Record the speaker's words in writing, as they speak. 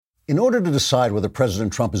In order to decide whether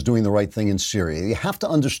President Trump is doing the right thing in Syria, you have to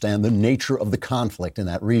understand the nature of the conflict in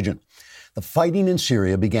that region. The fighting in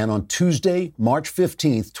Syria began on Tuesday, March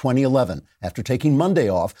 15th, 2011, after taking Monday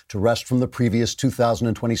off to rest from the previous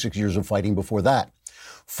 2,026 years of fighting before that.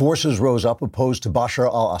 Forces rose up opposed to Bashar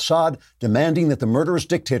al-Assad, demanding that the murderous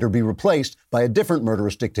dictator be replaced by a different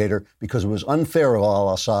murderous dictator because it was unfair of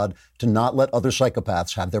al-Assad to not let other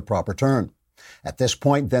psychopaths have their proper turn. At this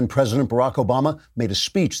point, then President Barack Obama made a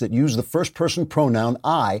speech that used the first-person pronoun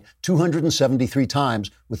I 273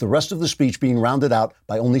 times, with the rest of the speech being rounded out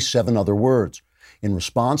by only 7 other words. In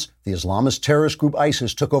response, the Islamist terrorist group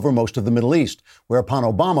ISIS took over most of the Middle East, whereupon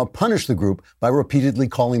Obama punished the group by repeatedly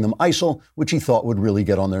calling them ISIL, which he thought would really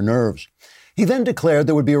get on their nerves. He then declared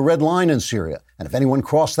there would be a red line in Syria, and if anyone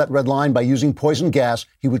crossed that red line by using poison gas,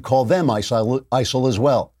 he would call them ISIL as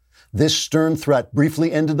well. This stern threat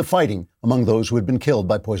briefly ended the fighting among those who had been killed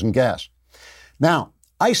by poison gas. Now,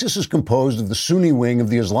 ISIS is composed of the Sunni wing of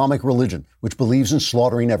the Islamic religion, which believes in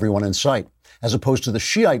slaughtering everyone in sight, as opposed to the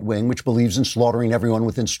Shiite wing, which believes in slaughtering everyone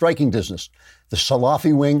within striking distance, the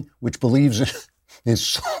Salafi wing, which believes in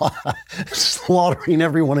slaughtering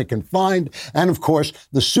everyone it can find, and, of course,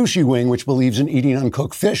 the Sushi wing, which believes in eating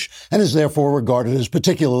uncooked fish and is therefore regarded as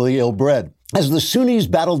particularly ill-bred. As the Sunnis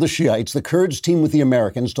battled the Shiites, the Kurds teamed with the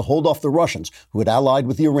Americans to hold off the Russians, who had allied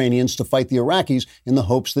with the Iranians to fight the Iraqis in the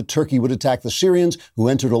hopes that Turkey would attack the Syrians, who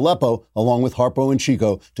entered Aleppo, along with Harpo and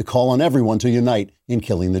Chico, to call on everyone to unite in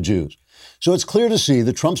killing the Jews. So it's clear to see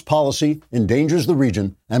that Trump's policy endangers the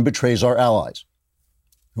region and betrays our allies,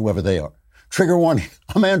 whoever they are. Trigger warning,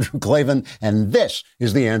 I'm Andrew Klavan, and this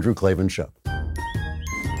is The Andrew Klavan Show.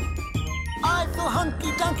 I feel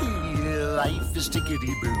hunky-dunky, life is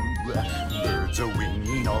tickety-boo. Birds are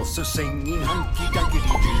winging, also singing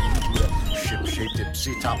hunky-dunky-doo. Ship-shape,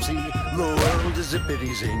 tipsy-topsy, the world is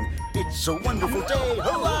zippity-zing. It's a wonderful day,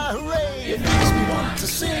 hurrah, hooray! It makes me want to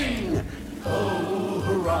sing. Oh,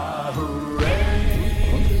 hurrah,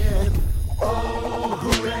 hooray! Oh,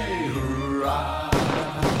 hooray, hurrah!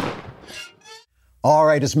 All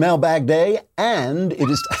right, it's mailbag day, and it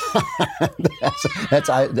is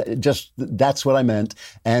that's what I meant.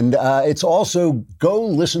 And it's also go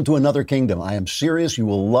listen to Another Kingdom. I am serious. You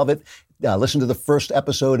will love it. Listen to the first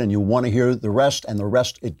episode, and you want to hear the rest. And the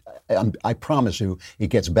rest, I promise you,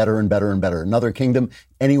 it gets better and better and better. Another Kingdom,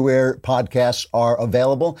 anywhere podcasts are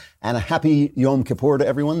available. And a happy Yom Kippur to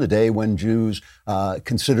everyone, the day when Jews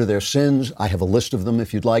consider their sins. I have a list of them,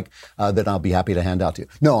 if you'd like, that I'll be happy to hand out to you.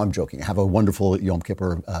 No, I'm joking. Have a wonderful Yom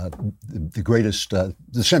Kippur, the greatest, the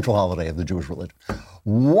central holiday of the Jewish religion.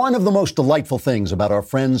 One of the most delightful things about our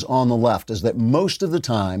friends on the left is that most of the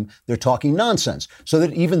time they're talking nonsense, so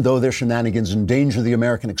that even though their shenanigans endanger the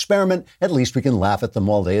American experiment, at least we can laugh at them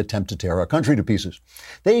while they attempt to tear our country to pieces.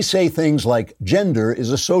 They say things like gender is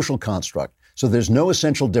a social construct, so there's no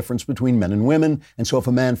essential difference between men and women, and so if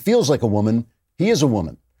a man feels like a woman, he is a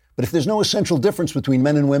woman. But if there's no essential difference between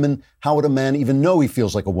men and women, how would a man even know he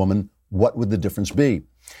feels like a woman? What would the difference be?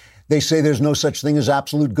 They say there's no such thing as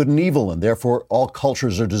absolute good and evil, and therefore all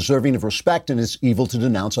cultures are deserving of respect, and it's evil to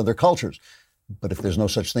denounce other cultures. But if there's no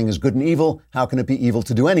such thing as good and evil, how can it be evil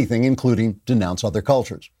to do anything, including denounce other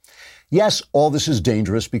cultures? Yes, all this is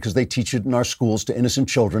dangerous because they teach it in our schools to innocent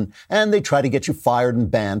children, and they try to get you fired and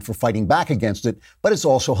banned for fighting back against it, but it's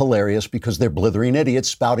also hilarious because they're blithering idiots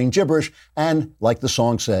spouting gibberish, and, like the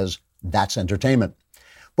song says, that's entertainment.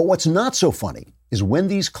 But what's not so funny is when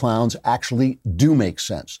these clowns actually do make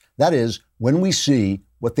sense. That is, when we see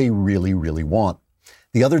what they really, really want.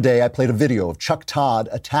 The other day, I played a video of Chuck Todd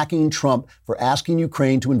attacking Trump for asking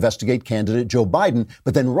Ukraine to investigate candidate Joe Biden,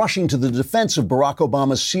 but then rushing to the defense of Barack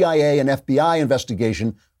Obama's CIA and FBI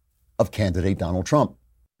investigation of candidate Donald Trump.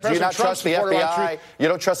 Do you not trust the FBI? You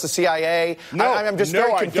don't trust the CIA? No, I'm just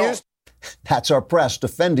very confused. That's our press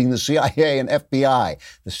defending the CIA and FBI.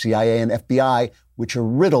 The CIA and FBI, which are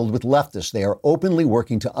riddled with leftists. They are openly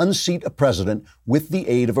working to unseat a president with the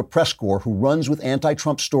aid of a press corps who runs with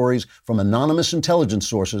anti-Trump stories from anonymous intelligence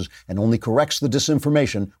sources and only corrects the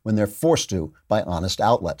disinformation when they're forced to by honest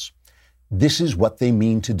outlets. This is what they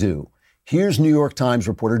mean to do. Here's New York Times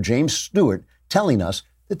reporter James Stewart telling us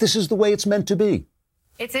that this is the way it's meant to be.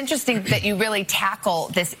 It's interesting that you really tackle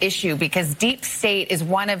this issue because deep state is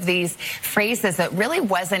one of these phrases that really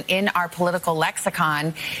wasn't in our political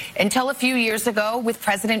lexicon until a few years ago with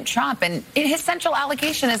President Trump. And his central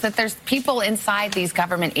allegation is that there's people inside these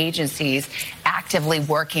government agencies actively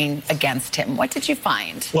working against him. What did you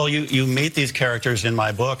find? Well, you meet these characters in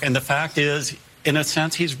my book, and the fact is, in a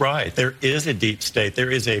sense, he's right. There is a deep state.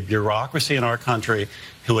 There is a bureaucracy in our country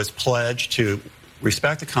who has pledged to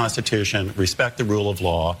respect the Constitution, respect the rule of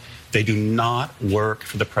law, They do not work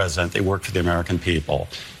for the president. They work for the American people.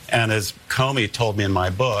 And as Comey told me in my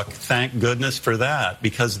book, thank goodness for that,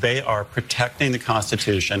 because they are protecting the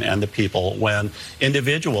Constitution and the people when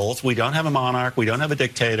individuals, we don't have a monarch, we don't have a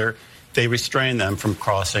dictator, they restrain them from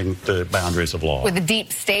crossing the boundaries of law. Well, the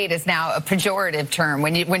deep state is now a pejorative term.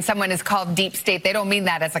 When someone is called deep state, they don't mean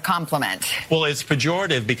that as a compliment. Well, it's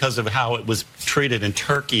pejorative because of how it was treated in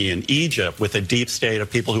Turkey and Egypt with a deep state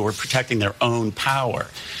of people who were protecting their own power.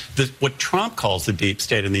 What Trump calls the deep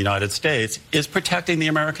state in the United States is protecting the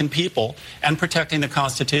American people and protecting the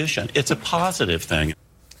Constitution. It's a positive thing.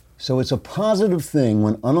 So it's a positive thing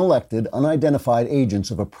when unelected, unidentified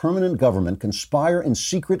agents of a permanent government conspire in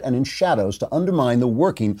secret and in shadows to undermine the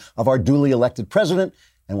working of our duly elected president.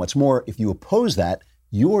 And what's more, if you oppose that,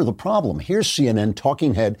 you're the problem. Here's CNN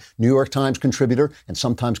talking head, New York Times contributor, and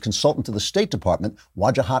sometimes consultant to the State Department,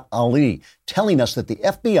 Wajahat Ali, telling us that the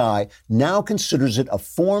FBI now considers it a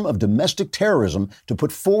form of domestic terrorism to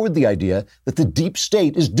put forward the idea that the deep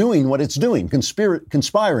state is doing what it's doing,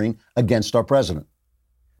 conspiring against our president.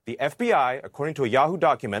 The FBI, according to a Yahoo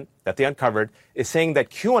document that they uncovered, is saying that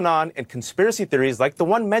QAnon and conspiracy theories like the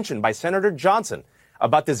one mentioned by Senator Johnson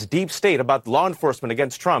about this deep state, about law enforcement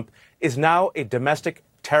against Trump, is now a domestic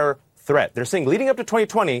terror threat. They're saying leading up to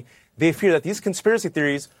 2020, they fear that these conspiracy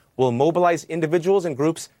theories will mobilize individuals and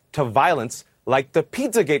groups to violence, like the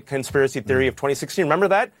Pizzagate conspiracy theory of 2016. Remember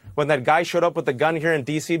that? When that guy showed up with a gun here in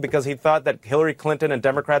D.C. because he thought that Hillary Clinton and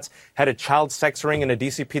Democrats had a child sex ring in a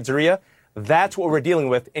D.C. pizzeria? That's what we're dealing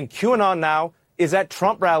with. And QAnon now is at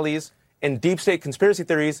Trump rallies, and deep state conspiracy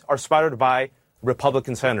theories are spotted by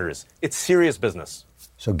Republican senators. It's serious business.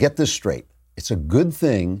 So get this straight. It's a good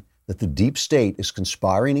thing that the deep state is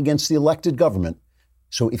conspiring against the elected government.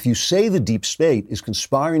 So if you say the deep state is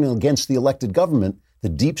conspiring against the elected government, the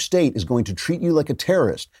deep state is going to treat you like a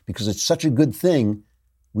terrorist because it's such a good thing.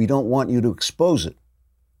 We don't want you to expose it.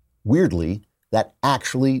 Weirdly, that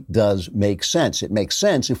actually does make sense. It makes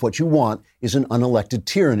sense if what you want is an unelected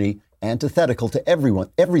tyranny antithetical to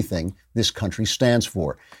everything this country stands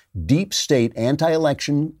for. Deep state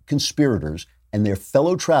anti-election conspirators and their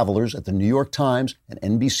fellow travelers at the New York Times and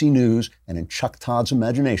NBC News and in Chuck Todd's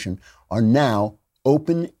imagination are now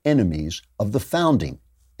open enemies of the founding,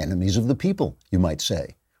 enemies of the people, you might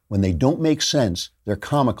say. When they don't make sense, they're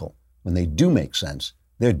comical. When they do make sense,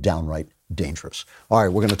 they're downright dangerous. All right,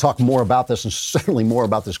 we're going to talk more about this and certainly more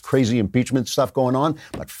about this crazy impeachment stuff going on.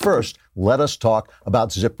 But first, let us talk about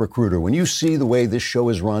ZipRecruiter. When you see the way this show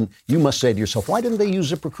is run, you must say to yourself, why didn't they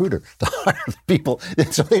use ZipRecruiter to hire the people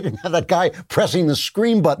so they didn't have that guy pressing the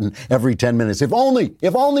screen button every 10 minutes? If only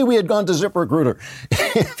we had gone to ZipRecruiter.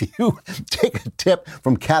 If you take a tip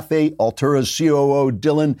from Cafe Altura's COO,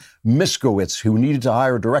 Dylan Miskowitz, who needed to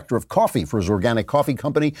hire a director of coffee for his organic coffee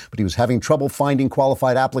company, but he was having trouble finding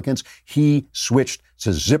qualified applicants, he switched to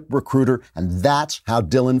ZipRecruiter, and that's how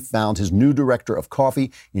Dylan found his new director of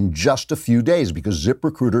coffee in just a few days, because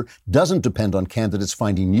ZipRecruiter doesn't depend on candidates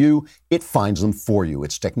finding you, it finds them for you.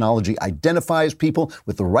 Its technology identifies people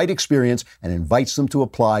with the right experience and invites them to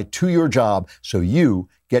apply to your job so you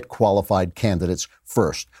get qualified candidates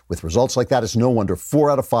first. With results like that, it's no wonder 4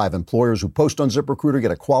 out of 5 employers who post on ZipRecruiter get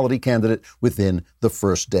a quality candidate within the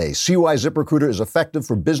first day. See why ZipRecruiter is effective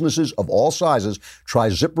for businesses of all sizes. Try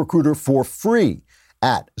ZipRecruiter for free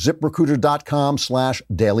at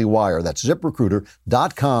ZipRecruiter.com/dailywire. That's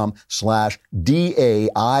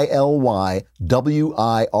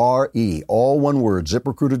ZipRecruiter.com/DAILYWIRE. All one word,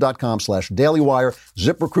 ZipRecruiter.com/dailywire.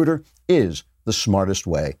 ZipRecruiter is the smartest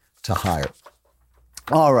way to hire.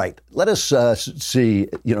 All right, let us see,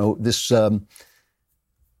 this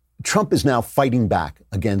Trump is now fighting back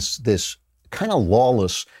against this kind of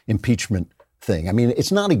lawless impeachment thing. I mean,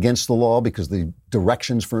 it's not against the law because the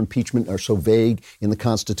directions for impeachment are so vague in the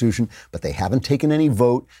Constitution, but they haven't taken any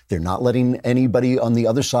vote. They're not letting anybody on the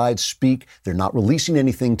other side speak. They're not releasing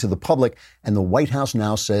anything to the public. And the White House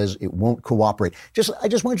now says it won't cooperate. I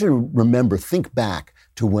just want you to remember, think back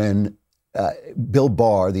to when Bill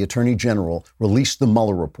Barr, the Attorney General, released the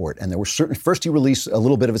Mueller report. And there were first he released a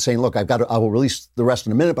little bit of it saying, look, I will release the rest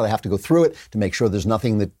in a minute, but I have to go through it to make sure there's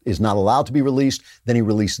nothing that is not allowed to be released. Then he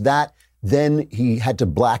released that. Then he had to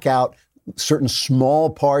black out certain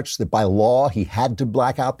small parts that by law he had to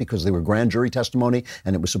black out because they were grand jury testimony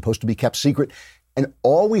and it was supposed to be kept secret. And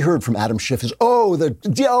all we heard from Adam Schiff is,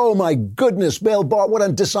 oh my goodness, Bill Barr, what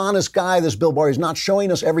a dishonest guy this Bill Barr is, not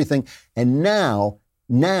showing us everything. And now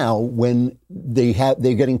when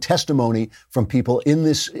they're getting testimony from people in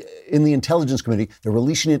the Intelligence Committee, they're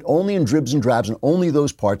releasing it only in dribs and drabs and only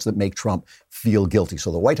those parts that make Trump feel guilty.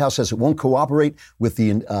 So the White House says it won't cooperate with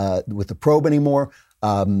the probe anymore.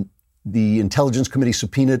 the Intelligence Committee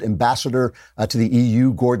subpoenaed Ambassador to the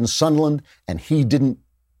EU, Gordon Sondland, and he didn't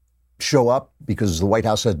show up because the White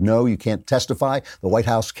House said, no, you can't testify. The White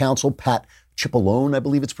House counsel, Pat Cipollone, I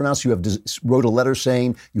believe it's pronounced, wrote a letter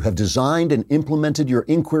saying you have designed and implemented your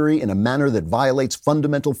inquiry in a manner that violates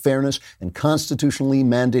fundamental fairness and constitutionally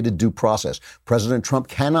mandated due process. President Trump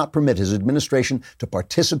cannot permit his administration to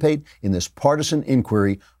participate in this partisan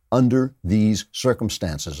inquiry under these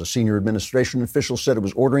circumstances. A senior administration official said it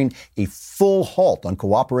was ordering a full halt on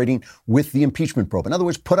cooperating with the impeachment probe. In other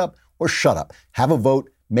words, put up or shut up. Have a vote.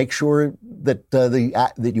 Make sure that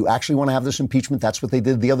that you actually want to have this impeachment. That's what they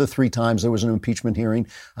did the other 3 times there was an impeachment hearing.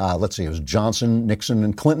 Let's see, it was Johnson, Nixon,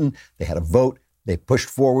 and Clinton. They had a vote. They pushed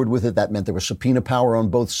forward with it. That meant there was subpoena power on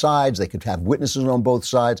both sides. They could have witnesses on both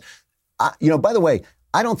sides. By the way,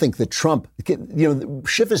 I don't think that Trump,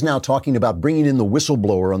 Schiff is now talking about bringing in the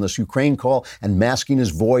whistleblower on this Ukraine call and masking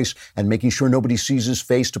his voice and making sure nobody sees his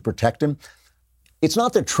face to protect him. It's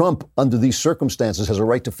not that Trump, under these circumstances, has a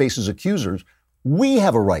right to face his accusers. We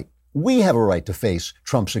have a right. We have a right to face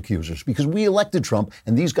Trump's accusers because we elected Trump,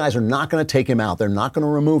 and these guys are not going to take him out. They're not going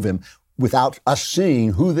to remove him without us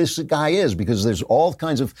seeing who this guy is, because there's all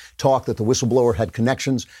kinds of talk that the whistleblower had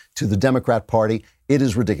connections to the Democrat Party. It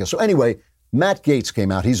is ridiculous. So anyway, Matt Gaetz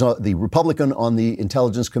came out. He's the Republican on the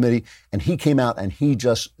Intelligence Committee, and he came out and he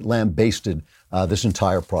just lambasted this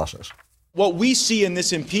entire process. What we see in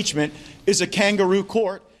this impeachment is a kangaroo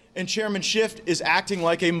court, and Chairman Schiff is acting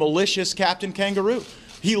like a malicious Captain Kangaroo.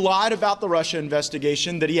 He lied about the Russia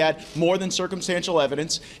investigation, that he had more than circumstantial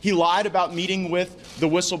evidence. He lied about meeting with the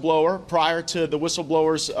whistleblower prior to the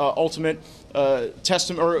whistleblower's ultimate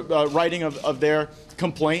writing of their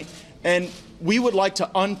complaint. And we would like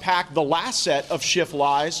to unpack the last set of Schiff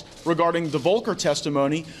lies regarding the Volcker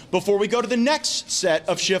testimony before we go to the next set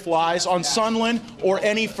of Schiff lies on Sondland or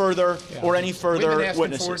any further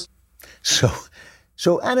witnesses.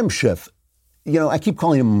 So Adam Schiff, I keep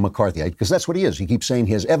calling him McCarthy because that's what he is. He keeps saying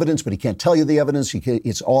he has evidence, but he can't tell you the evidence.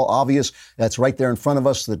 It's all obvious. That's right there in front of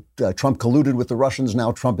us that Trump colluded with the Russians.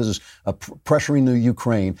 Now Trump is pressuring the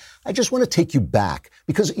Ukraine. I just want to take you back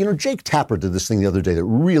because, Jake Tapper did this thing the other day that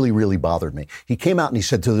really, really bothered me. He came out and he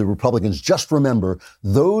said to the Republicans, just remember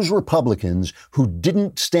those Republicans who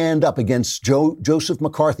didn't stand up against Joseph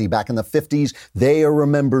McCarthy back in the 50s, they are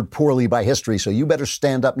remembered poorly by history. So you better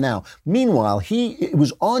stand up now. Meanwhile, it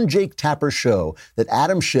was on Jake Tapper's show that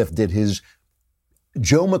Adam Schiff did his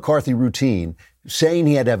Joe McCarthy routine, saying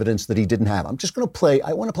he had evidence that he didn't have. I'm just going to play,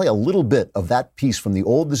 I want to play a little bit of that piece from the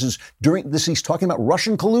old, he's talking about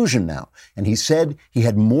Russian collusion now. And he said he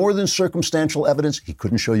had more than circumstantial evidence. He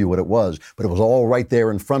couldn't show you what it was, but it was all right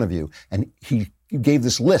there in front of you. And he gave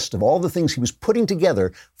this list of all the things he was putting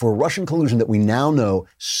together for Russian collusion that we now know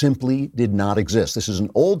simply did not exist. This is an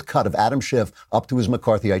old cut of Adam Schiff up to his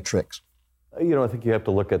McCarthyite tricks. I think you have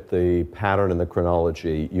to look at the pattern and the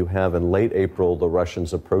chronology. You have in late April the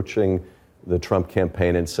Russians approaching the Trump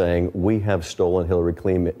campaign and saying, we have stolen Hillary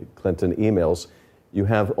Clinton emails. You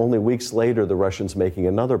have only weeks later the Russians making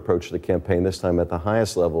another approach to the campaign, this time at the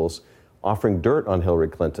highest levels, offering dirt on Hillary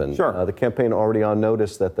Clinton. Sure. The campaign already on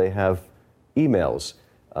notice that they have emails.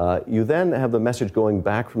 You then have the message going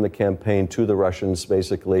back from the campaign to the Russians,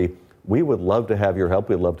 basically, we would love to have your help,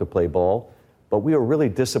 we'd love to play ball, but we are really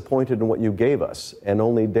disappointed in what you gave us. And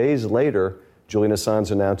only days later, Julian Assange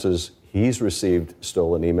announces he's received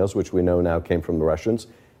stolen emails, which we know now came from the Russians.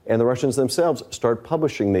 And the Russians themselves start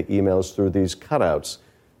publishing the emails through these cutouts.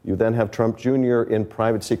 You then have Trump Jr. in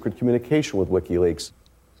private secret communication with WikiLeaks.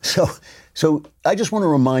 So I just want to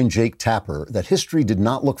remind Jake Tapper that history did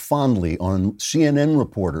not look fondly on CNN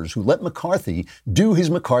reporters who let McCarthy do his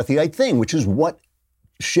McCarthyite thing, which is what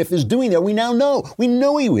Schiff is doing there. We now know. We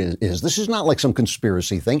know he is. This is not like some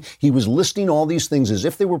conspiracy thing. He was listing all these things as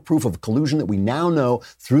if they were proof of collusion that we now know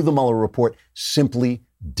through the Mueller report simply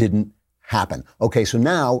didn't happen. Okay, so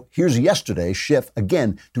now here's yesterday, Schiff,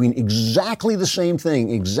 again, doing exactly the same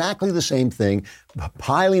thing,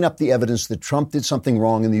 piling up the evidence that Trump did something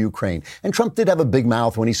wrong in the Ukraine. And Trump did have a big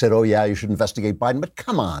mouth when he said, oh, yeah, you should investigate Biden. But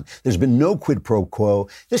come on, there's been no quid pro quo.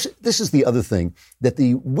 This is the other thing, that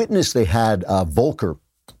the witness they had, Volcker,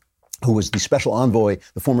 who was the special envoy,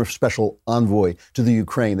 the former special envoy to the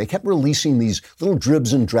Ukraine. They kept releasing these little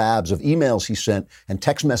dribs and drabs of emails he sent and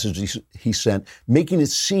text messages he sent, making it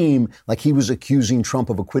seem like he was accusing Trump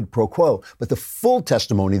of a quid pro quo. But the full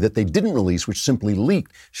testimony that they didn't release, which simply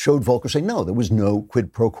leaked, showed Volcker saying, no, there was no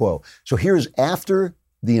quid pro quo. So here's after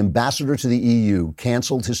the ambassador to the EU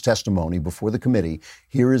canceled his testimony before the committee.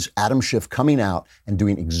 Here is Adam Schiff coming out and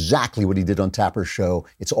doing exactly what he did on Tapper's show.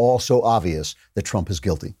 It's all so obvious that Trump is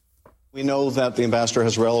guilty. We know that the ambassador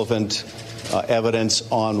has relevant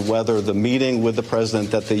evidence on whether the meeting with the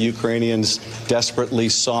president that the Ukrainians desperately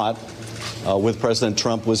sought with President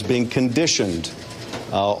Trump was being conditioned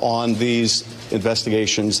on these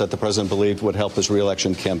investigations that the president believed would help his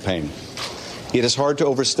reelection campaign. It is hard to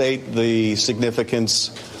overstate the significance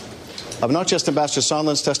of not just Ambassador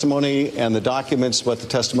Sondland's testimony and the documents, but the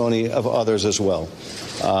testimony of others as well.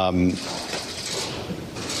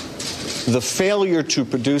 The failure to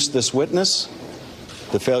produce this witness,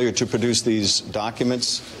 the failure to produce these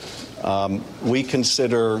documents, we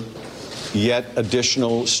consider yet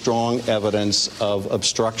additional strong evidence of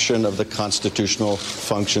obstruction of the constitutional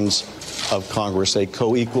functions of Congress, a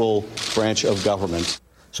co-equal branch of government.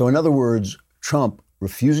 So in other words, Trump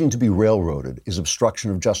refusing to be railroaded is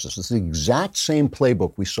obstruction of justice. It's the exact same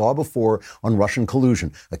playbook we saw before on Russian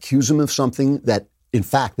collusion. Accuse him of something that, in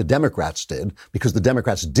fact, the Democrats did, because the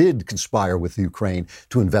Democrats did conspire with Ukraine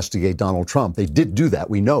to investigate Donald Trump. They did do that.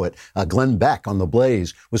 We know it. Glenn Beck on The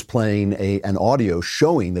Blaze was playing an audio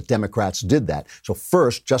showing that Democrats did that. So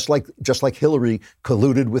first, just like Hillary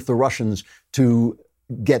colluded with the Russians to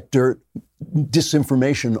get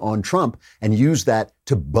disinformation on Trump and use that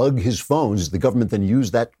to bug his phones. The government then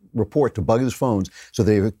used that report to bug his phones. So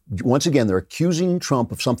they're accusing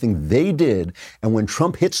Trump of something they did. And when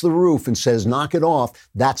Trump hits the roof and says, knock it off,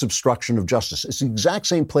 that's obstruction of justice. It's the exact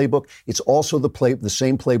same playbook. It's also the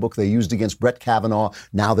same playbook they used against Brett Kavanaugh.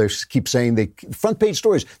 Now they keep saying front page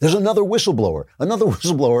stories. There's another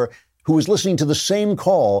whistleblower who was listening to the same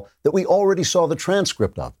call that we already saw the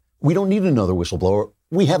transcript of. We don't need another whistleblower.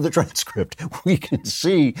 We have the transcript. We can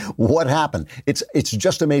see what happened. It's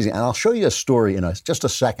just amazing. And I'll show you a story in just a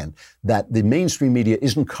second that the mainstream media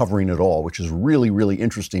isn't covering at all, which is really, really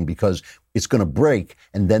interesting because it's going to break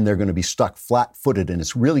and then they're going to be stuck flat-footed. And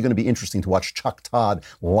it's really going to be interesting to watch Chuck Todd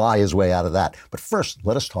lie his way out of that. But first,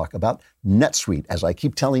 let us talk about NetSuite. As I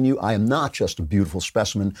keep telling you, I am not just a beautiful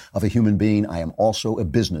specimen of a human being. I am also a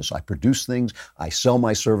business. I produce things. I sell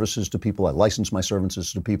my services to people. I license my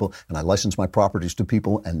services to people. And I license my properties to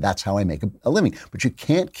people. And that's how I make a living. But you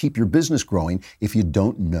can't keep your business growing if you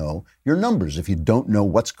don't know your numbers, if you don't know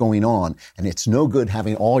what's going on. And it's no good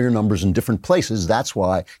having all your numbers in different places. That's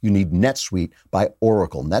why you need NetSuite by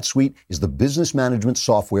Oracle. NetSuite is the business management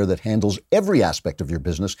software that handles every aspect of your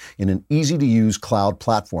business in an easy-to-use cloud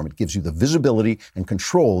platform. It gives you the visibility and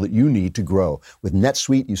control that you need to grow. With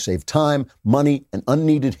NetSuite, you save time, money, and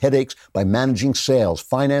unneeded headaches by managing sales,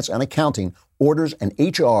 finance, and accounting, orders, and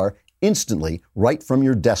HR instantly right from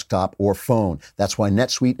your desktop or phone. That's why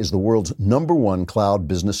NetSuite is the world's #1 cloud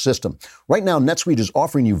business system. Right now, NetSuite is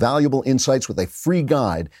offering you valuable insights with a free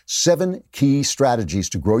guide, 7 key strategies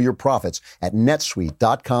to grow your profits at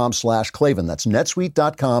netsuite.com/Klavan. That's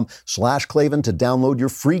netsuite.com/Klavan to download your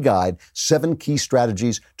free guide, 7 key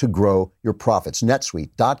strategies to grow your profits.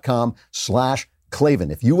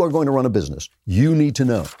 netsuite.com/Klavan. If you are going to run a business, you need to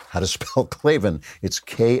know how to spell Klavan. It's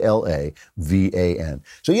Klavan.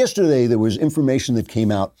 So yesterday there was information that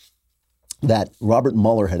came out that Robert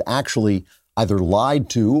Mueller had actually either lied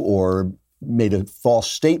to or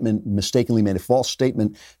mistakenly made a false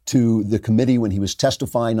statement to the committee when he was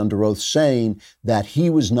testifying under oath, saying that he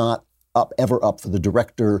was not ever up for the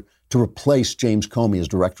director to replace James Comey as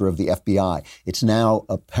director of the FBI. It's now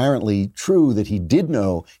apparently true that he did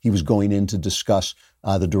know he was going in to discuss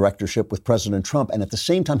the directorship with President Trump. And at the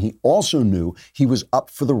same time, he also knew he was up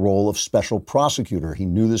for the role of special prosecutor. He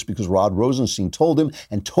knew this because Rod Rosenstein told him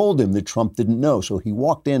that Trump didn't know. So he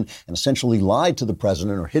walked in and essentially lied to the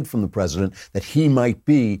president or hid from the president that he might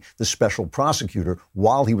be the special prosecutor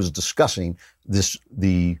while he was discussing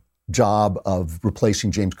the job of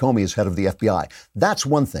replacing James Comey as head of the FBI. That's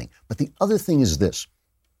one thing. But the other thing is this.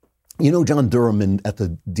 You know, John Durham at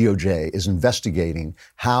the DOJ is investigating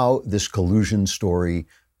how this collusion story,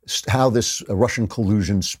 how this Russian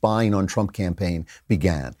collusion spying on Trump campaign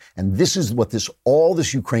began. And this is what all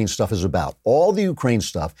this Ukraine stuff is about. All the Ukraine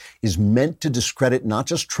stuff is meant to discredit not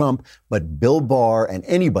just Trump, but Bill Barr and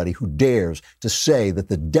anybody who dares to say that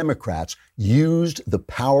the Democrats used the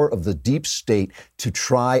power of the deep state to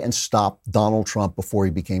try and stop Donald Trump before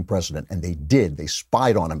he became president. And they did. They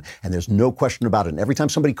spied on him. And there's no question about it. And every time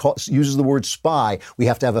somebody uses the word spy, we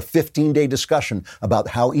have to have a 15-day discussion about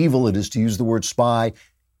how evil it is to use the word spy.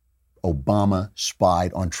 Obama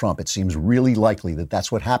spied on Trump. It seems really likely that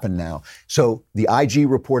that's what happened now. So the IG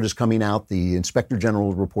report is coming out. The Inspector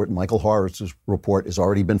General report, Michael Horowitz's report, has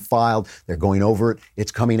already been filed. They're going over it.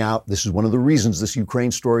 It's coming out. This is one of the reasons this Ukraine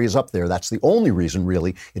story is up there. That's the only reason,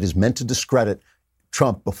 really. It is meant to discredit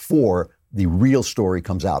Trump before the real story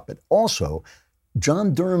comes out. But also,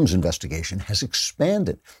 John Durham's investigation has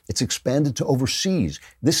expanded. It's expanded to overseas.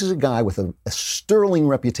 This is a guy with a sterling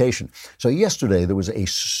reputation. So yesterday there was a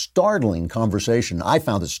startling conversation, I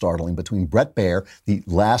found it startling, between Bret Baier, the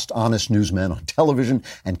last honest newsman on television,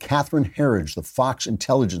 and Catherine Herridge, the Fox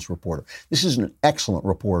intelligence reporter. This is an excellent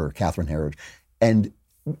reporter, Catherine Herridge. And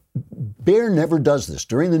Baier never does this.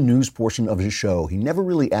 During the news portion of his show, he never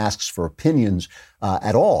really asks for opinions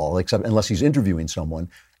at all, except unless he's interviewing someone.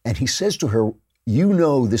 And he says to her, you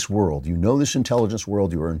know this world, you know this intelligence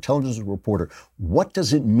world, you're an intelligence reporter. What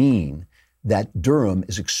does it mean that Durham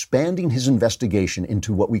is expanding his investigation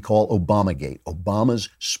into what we call Obamagate, Obama's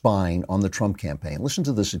spying on the Trump campaign? Listen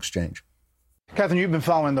to this exchange. Catherine, you've been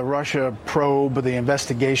following the Russia probe, the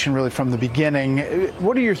investigation really from the beginning.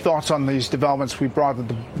 What are your thoughts on these developments we brought at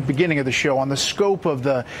the beginning of the show on the scope of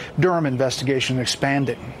the Durham investigation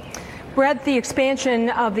expanding? Brett, the expansion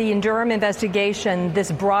of the Durham investigation,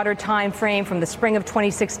 this broader time frame from the spring of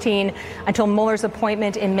 2016 until Mueller's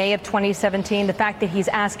appointment in May of 2017, the fact that he's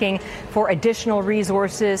asking for additional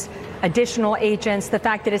resources, additional agents, the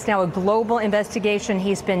fact that it's now a global investigation.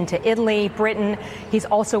 He's been to Italy, Britain. He's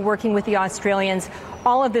also working with the Australians.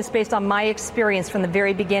 All of this, based on my experience from the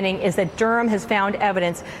very beginning, is that Durham has found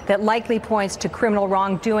evidence that likely points to criminal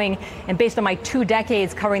wrongdoing. And based on my 2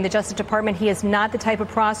 decades covering the Justice Department, he is not the type of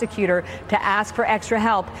prosecutor to ask for extra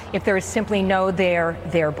help if there is simply no there,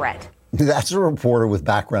 Brett. That's a reporter with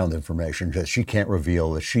background information that she can't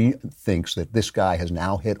reveal, that she thinks that this guy has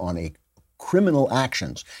now hit on a criminal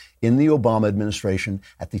actions in the Obama administration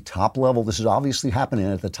at the top level. This is obviously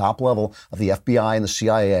happening at the top level of the FBI and the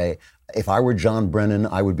CIA. If I were John Brennan,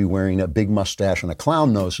 I would be wearing a big mustache and a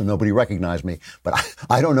clown nose so nobody recognized me. But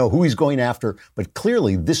I don't know who he's going after. But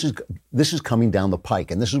clearly, this is coming down the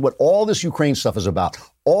pike. And this is what all this Ukraine stuff is about.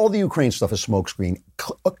 All the Ukraine stuff is smokescreen,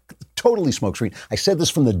 totally smokescreen. I said this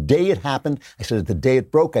from the day it happened. I said it the day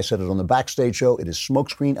it broke. I said it on the Backstage show. It is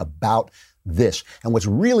smokescreen about this. And what's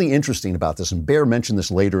really interesting about this, and Baier mentioned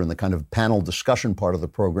this later in the kind of panel discussion part of the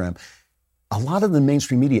program, a lot of the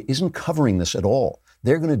mainstream media isn't covering this at all.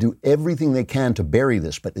 They're going to do everything they can to bury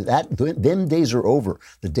this, but them days are over.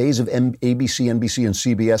 The days of ABC, NBC, and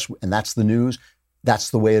CBS, and that's the news. That's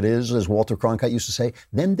the way it is, as Walter Cronkite used to say.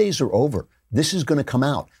 Them days are over. This is going to come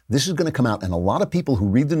out. This is going to come out. And a lot of people who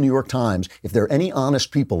read the New York Times, if there are any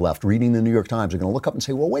honest people left reading the New York Times, are going to look up and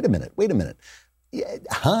say, well, wait a minute. Yeah,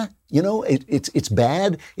 huh? You know, it's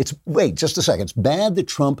bad. Wait, just a second. It's bad that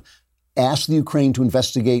Trump asked the Ukraine to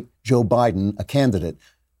investigate Joe Biden, a candidate.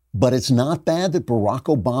 But it's not bad that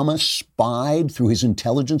Barack Obama spied through his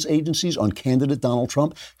intelligence agencies on candidate Donald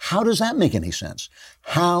Trump. How does that make any sense?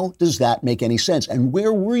 How does that make any sense? And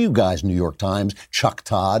where were you guys, New York Times, Chuck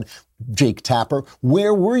Todd, Jake Tapper?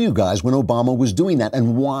 Where were you guys when Obama was doing that?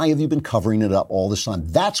 And why have you been covering it up all this time?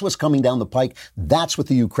 That's what's coming down the pike. That's what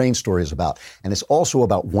the Ukraine story is about. And it's also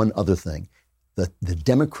about one other thing. The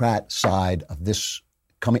Democrat side of this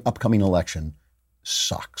upcoming election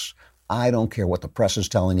sucks. I don't care what the press is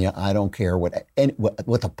telling you. I don't care what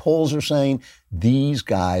the polls are saying. These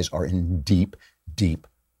guys are in deep, deep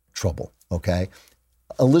trouble, okay?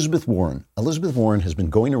 Elizabeth Warren has been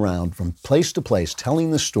going around from place to place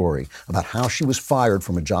telling the story about how she was fired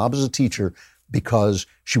from a job as a teacher because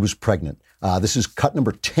she was pregnant. This is cut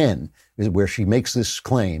number 10, where she makes this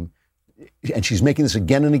claim, and she's making this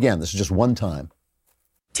again and again. This is just one time.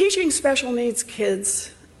 Teaching special needs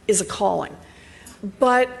kids is a calling,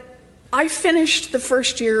 but I finished the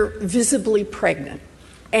first year visibly pregnant.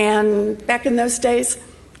 And back in those days,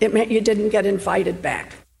 it meant you didn't get invited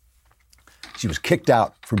back. She was kicked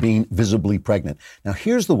out for being visibly pregnant. Now,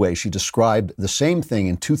 here's the way she described the same thing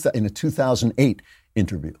in a 2008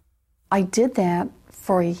 interview. I did that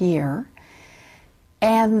for a year.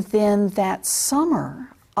 And then that summer,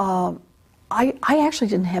 I actually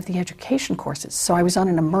didn't have the education courses. So I was on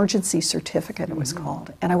an emergency certificate, it was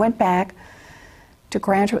called. And I went back to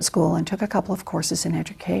graduate school and took a couple of courses in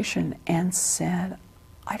education and said,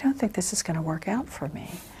 I don't think this is going to work out for me.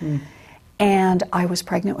 And I was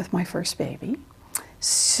pregnant with my first baby.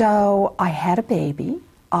 So I had a baby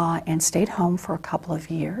and stayed home for a couple of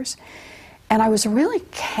years. And I was really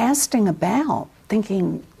casting about,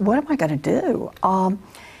 thinking, what am I going to do?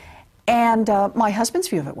 And my husband's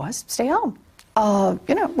view of it was, stay home.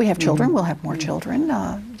 We have children, we'll have more children.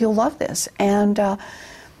 You'll love this. And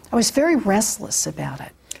I was very restless about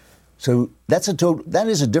it. So that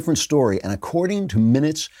is a different story. And according to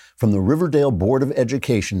minutes from the Riverdale Board of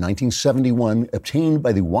Education, 1971, obtained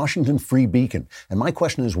by the Washington Free Beacon. And my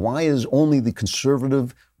question is, why is only the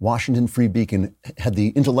conservative Washington Free Beacon had the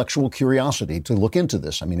intellectual curiosity to look into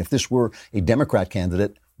this? I mean, if this were a Democrat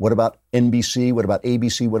candidate, What about NBC? What about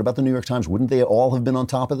ABC? What about the New York Times? Wouldn't they all have been on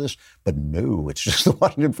top of this? But no, it's just the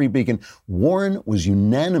Washington Free Beacon. Warren was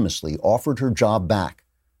unanimously offered her job back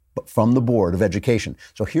from the Board of Education.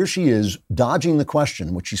 So here she is dodging the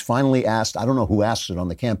question, which she's finally asked. I don't know who asked it on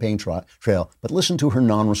the campaign trail, but listen to her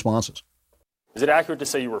non-responses. Is it accurate to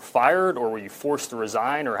say you were fired, or were you forced to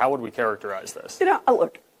resign, or how would we characterize this?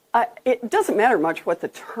 Look, it doesn't matter much what the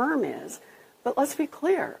term is, but let's be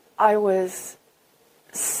clear. I was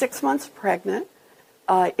 6 months pregnant.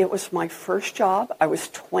 It was my first job. I was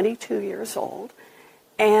 22 years old.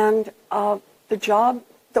 And the job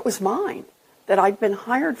that was mine, that I'd been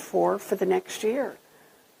hired for the next year,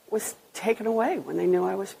 was taken away when they knew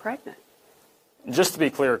I was pregnant. Just to be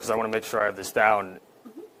clear, because I want to make sure I have this down,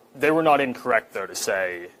 they were not incorrect, though, to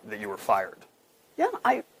say that you were fired. Yeah,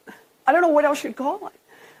 I don't know what else you'd call it.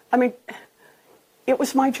 I mean, it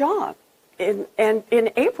was my job. And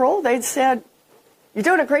in April, they'd said, "You're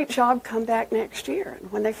doing a great job, come back next year."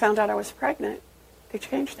 And when they found out I was pregnant, they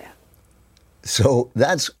changed that. So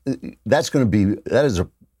that is a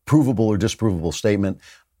provable or disprovable statement.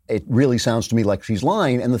 It really sounds to me like she's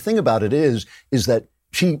lying. And the thing about it is that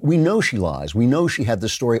we know she lies. We know she had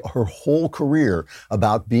this story her whole career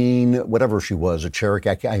about being whatever she was, a Cherokee.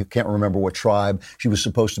 I can't remember what tribe she was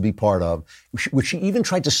supposed to be part of, which she even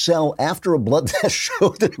tried to sell after a blood test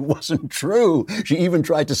showed that it wasn't true. She even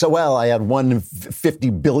tried to say, well, I had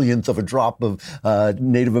 1/50 billionth of a drop of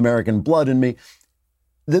Native American blood in me.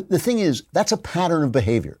 The thing is, that's a pattern of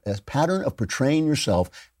behavior, a pattern of portraying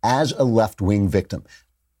yourself as a left-wing victim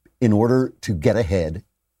in order to get ahead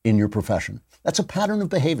in your profession. That's a pattern of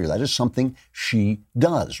behavior. That is something she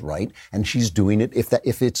does, right? And she's doing it.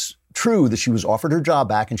 If it's true that she was offered her job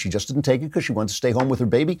back and she just didn't take it because she wanted to stay home with her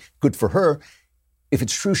baby, good for her. If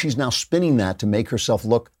it's true she's now spinning that to make herself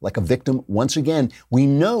look like a victim, once again, we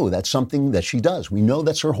know that's something that she does. We know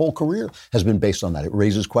that's her whole career has been based on that. It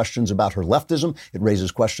raises questions about her leftism. It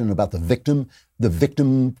raises questions about the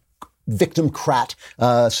victimcrat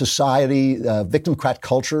society, victimcrat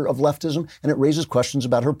culture of leftism, and it raises questions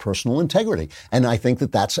about her personal integrity. And I think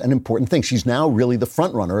that that's an important thing. She's now really the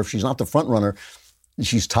front runner. If she's not the front runner,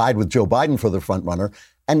 she's tied with Joe Biden for the front runner.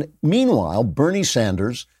 And meanwhile, Bernie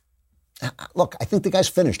Sanders, look, I think the guy's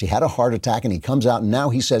finished. He had a heart attack and he comes out and now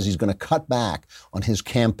he says he's going to cut back on his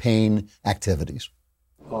campaign activities.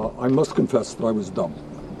 I must confess that I was dumb.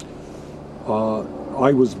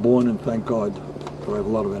 I was born, and thank God, that I have a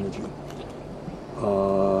lot of energy.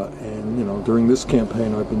 And, during this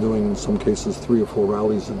campaign, I've been doing, in some cases, 3 or 4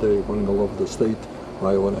 rallies a day, running all over the state,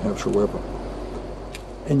 Iowa, New Hampshire, wherever.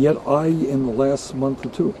 And yet in the last month or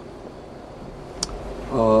two,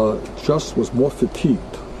 just was more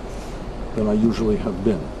fatigued than I usually have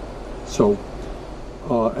been. So,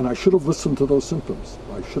 and I should have listened to those symptoms.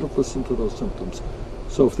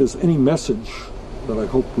 So if there's any message that I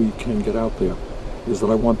hope we can get out there, is that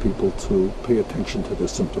I want people to pay attention to their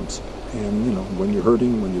symptoms. And, when you're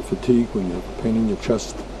hurting, when you're fatigued, when you have a pain in your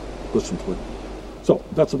chest, listen to it. So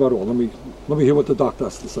that's about all. Let me hear what the doctor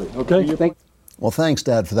has to say, okay? Well, thanks,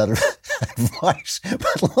 Dad, for that advice.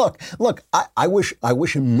 But look, I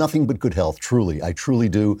wish him nothing but good health, truly. I truly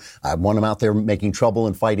do. I want him out there making trouble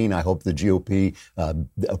and fighting. I hope the GOP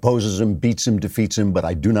opposes him, beats him, defeats him, but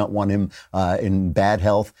I do not want him in bad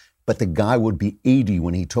health. But the guy would be 80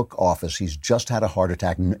 when he took office. He's just had a heart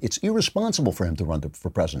attack. It's irresponsible for him to run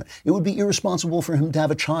for president. It would be irresponsible for him to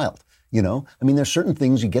have a child. There's certain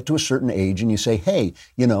things you get to a certain age and you say, hey,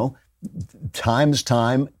 time is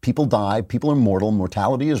time. People die. People are mortal.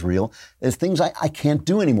 Mortality is real. There's things I can't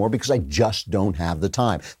do anymore because I just don't have the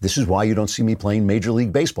time. This is why you don't see me playing Major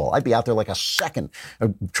League Baseball. I'd be out there like a second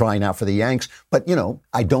trying out for the Yanks. But,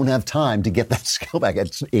 I don't have time to get that skill back.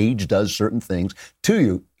 Age does certain things to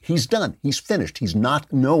you. He's done. He's finished.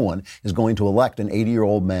 No one is going to elect an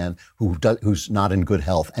 80-year-old man who's not in good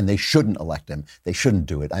health, and they shouldn't elect him. They shouldn't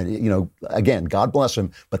do it. Again, God bless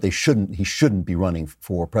him, but he shouldn't be running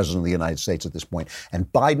for president of the United States at this point.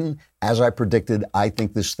 And Biden, as I predicted, I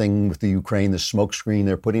think this thing with the Ukraine, this smokescreen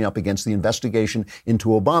they're putting up against the investigation into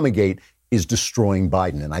Obamagate is destroying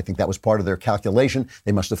Biden. And I think that was part of their calculation.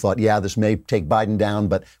 They must have thought, yeah, this may take Biden down,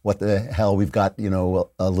 but what the hell, we've got,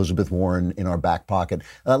 Elizabeth Warren in our back pocket.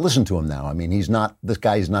 Listen to him now. This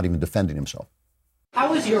guy is not even defending himself.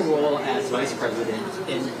 How is your role as vice president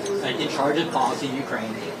in charge of policy in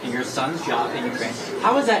Ukraine and your son's job in Ukraine?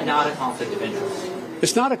 How is that not a conflict of interest?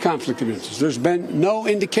 It's not a conflict of interest. There's been no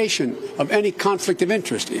indication of any conflict of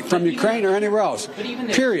interest from Ukraine or anywhere else.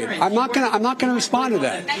 Period. I'm not going to respond to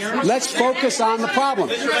that. Let's focus on the problem.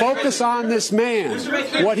 Focus on this man,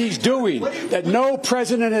 what he's doing that no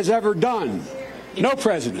president has ever done. No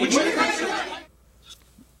president.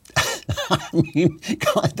 I mean,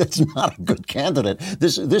 God, that's not a good candidate.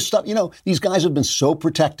 This stuff, these guys have been so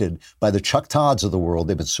protected by the Chuck Todds of the world.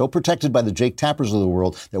 They've been so protected by the Jake Tappers of the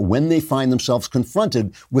world that when they find themselves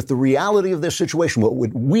confronted with the reality of their situation, what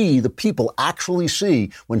would we, the people, actually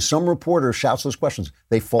see when some reporter shouts those questions,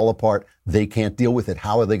 they fall apart. They can't deal with it.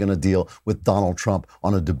 How are they going to deal with Donald Trump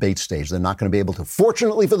on a debate stage? They're not going to be able to.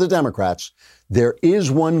 Fortunately for the Democrats, there is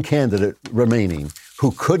one candidate remaining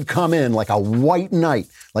who could come in like a white knight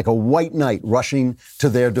rushing to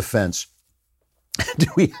their defense. Do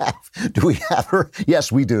we have her?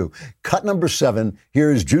 Yes, we do. Cut number 7.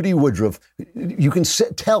 Here is Judy Woodruff. You can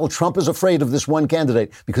tell Trump is afraid of this one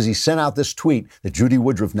candidate because he sent out this tweet that Judy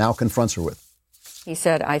Woodruff now confronts her with. He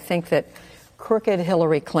said, I think that crooked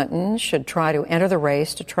Hillary Clinton should try to enter the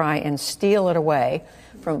race to try and steal it away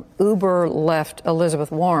from uber-left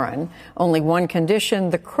Elizabeth Warren. Only one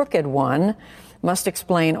condition, the crooked one must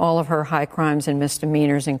explain all of her high crimes and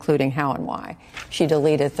misdemeanors, including how and why. She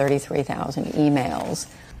deleted 33,000 emails.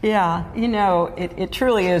 Yeah, it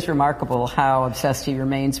truly is remarkable how obsessed he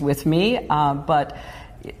remains with me. But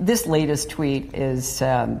this latest tweet is,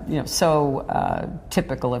 so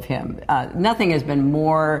typical of him. Nothing has been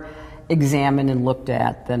more examined and looked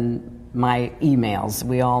at than my emails.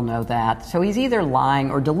 We all know that. So he's either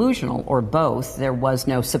lying or delusional or both. There was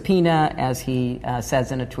no subpoena, as he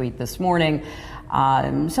says in a tweet this morning.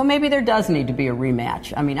 So maybe there does need to be a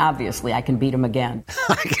rematch. I mean, obviously, I can beat him again.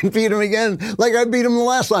 I can beat him again like I beat him the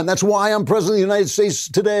last time. That's why I'm president of the United States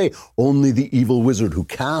today. Only the evil wizard who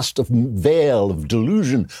cast a veil of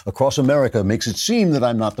delusion across America makes it seem that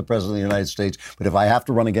I'm not the president of the United States. But if I have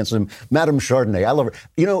to run against him, Madame Chardonnay, I love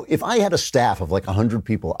her. If I had a staff of like 100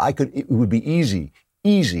 people, it would be easy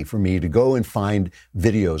for me to go and find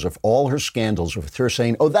videos of all her scandals, of her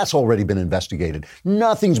saying, oh, that's already been investigated.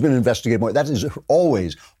 Nothing's been investigated more. That is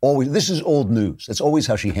always, this is old news. That's always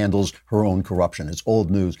how she handles her own corruption. It's old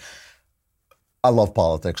news. I love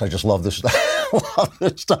politics. I just love this stuff. I love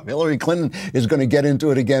this stuff. Hillary Clinton is going to get into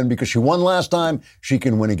it again because she won last time. She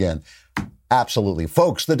can win again. Absolutely.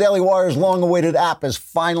 Folks, the Daily Wire's long-awaited app is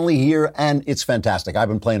finally here, and it's fantastic. I've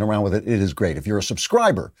been playing around with it. It is great. If you're a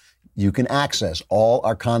subscriber, you can access all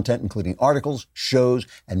our content, including articles, shows,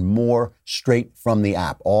 and more straight from the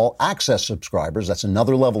app. All access subscribers, that's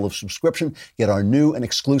another level of subscription, get our new and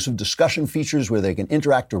exclusive discussion features where they can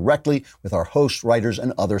interact directly with our hosts, writers,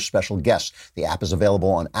 and other special guests. The app is available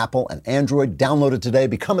on Apple and Android. Download it today,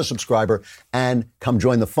 become a subscriber, and come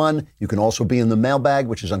join the fun. You can also be in the mailbag,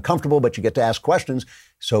 which is uncomfortable, but you get to ask questions,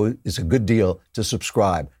 so it's a good deal to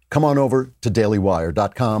subscribe. Come on over to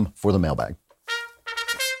dailywire.com for the mailbag.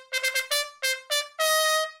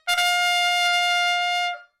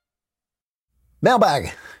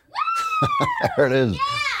 Mailbag. There it is.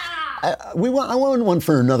 I want one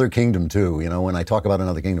for another kingdom, too. When I talk about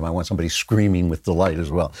another kingdom, I want somebody screaming with delight as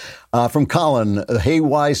well. From Colin, hey,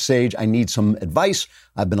 wise sage, I need some advice.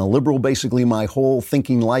 I've been a liberal basically my whole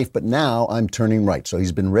thinking life, but now I'm turning right. So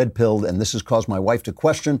he's been red-pilled, and this has caused my wife to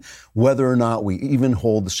question whether or not we even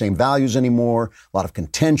hold the same values anymore. A lot of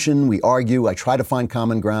contention. We argue. I try to find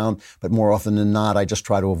common ground, but more often than not, I just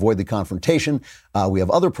try to avoid the confrontation. We have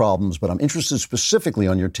other problems, but I'm interested specifically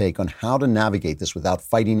on your take on how to navigate this without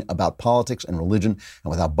fighting about politics and religion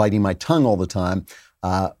and without biting my tongue all the time.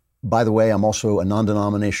 By the way, I'm also a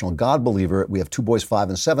non-denominational God believer. We have 2 boys, 5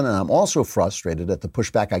 and 7, and I'm also frustrated at the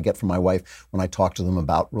pushback I get from my wife when I talk to them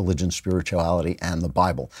about religion, spirituality, and the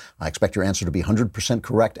Bible. I expect your answer to be 100%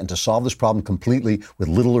 correct and to solve this problem completely with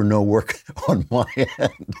little or no work on my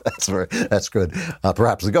end. That's good.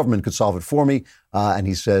 Perhaps the government could solve it for me. And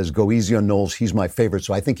he says, go easy on Knowles. He's my favorite.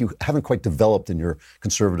 So I think you haven't quite developed in your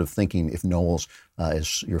conservative thinking if Knowles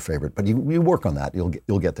is your favorite. But you work on that.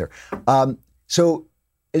 You'll get there. So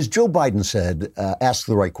as Joe Biden said, ask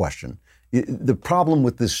the right question. The problem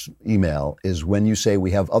with this email is when you say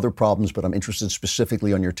we have other problems, but I'm interested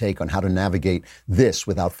specifically on your take on how to navigate this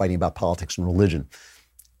without fighting about politics and religion.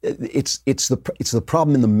 It's the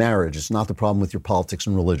problem in the marriage. It's not the problem with your politics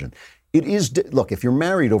and religion. It is, look, if you're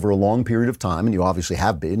married over a long period of time, and you obviously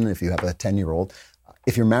have been, if you have a 10-year-old,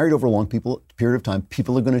 if you're married over a long period of time,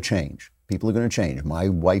 people are going to change. People are going to change. My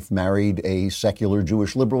wife married a secular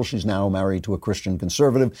Jewish liberal. She's now married to a Christian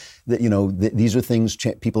conservative. These are things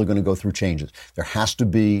people are going to go through changes. There has to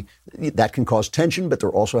be, that can cause tension, but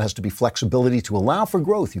there also has to be flexibility to allow for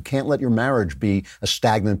growth. You can't let your marriage be a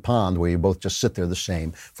stagnant pond where you both just sit there the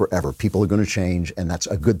same forever. People are going to change, and that's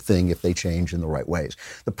a good thing if they change in the right ways.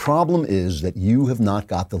 The problem is that you have not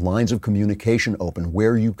got the lines of communication open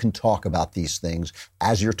where you can talk about these things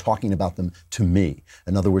as you're talking about them to me.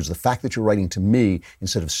 In other words, the fact that you're writing to me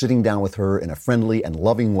instead of sitting down with her in a friendly and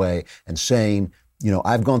loving way and saying,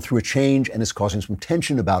 I've gone through a change and it's causing some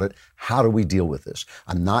tension about it. How do we deal with this?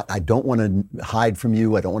 I don't want to hide from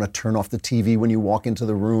you. I don't want to turn off the TV when you walk into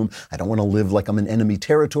the room. I don't want to live like I'm in enemy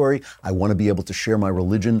territory. I want to be able to share my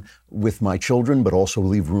religion with my children, but also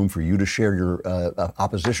leave room for you to share your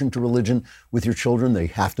opposition to religion with your children. They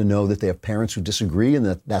have to know that they have parents who disagree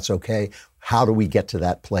and that's okay. How do we get to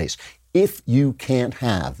that place? If you can't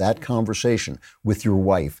have that conversation with your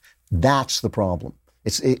wife, that's the problem.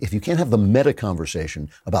 If you can't have the meta conversation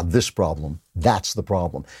about this problem, that's the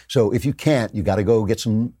problem. So if you can't, you got to go get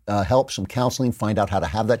some help, some counseling, find out how to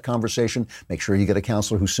have that conversation. Make sure you get a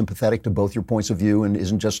counselor who's sympathetic to both your points of view and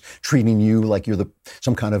isn't just treating you like you're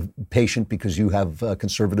some kind of patient because you have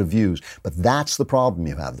conservative views. But that's the problem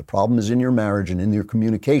you have. The problem is in your marriage and in your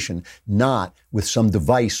communication, not with some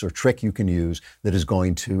device or trick you can use that is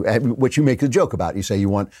going to, what you make a joke about. You say you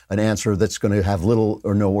want an answer that's going to have little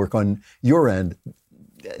or no work on your end.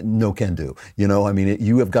 No can do.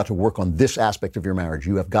 You have got to work on this aspect of your marriage.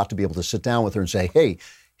 You have got to be able to sit down with her and say, hey,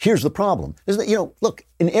 here's the problem. Is that, look,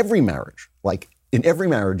 in every marriage,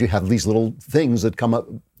 you have these little things that come up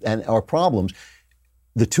and are problems.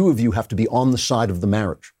 The two of you have to be on the side of the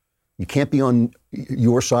marriage. You can't be on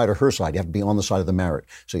your side or her side. You have to be on the side of the marriage.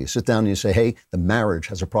 So you sit down and you say, hey, the marriage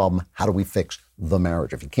has a problem. How do we fix the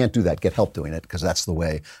marriage? If you can't do that, get help doing it, because that's the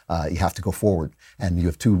way you have to go forward. And you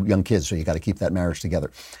have 2 young kids, so you got to keep that marriage together.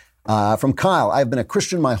 From Kyle, I've been a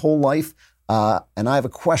Christian my whole life, and I have a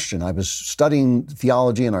question. I was studying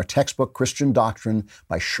theology, and our textbook, Christian Doctrine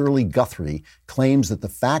by Shirley Guthrie, claims that the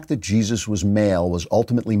fact that Jesus was male was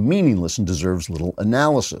ultimately meaningless and deserves little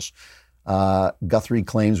analysis. Guthrie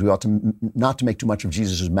claims we ought to not to make too much of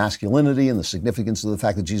Jesus' masculinity, and the significance of the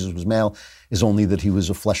fact that Jesus was male is only that he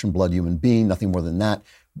was a flesh and blood human being, nothing more than that.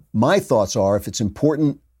 My thoughts are, if it's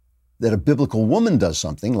important that a biblical woman does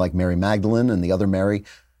something, like Mary Magdalene and the other Mary,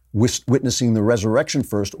 witnessing the resurrection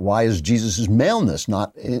first, why is Jesus' maleness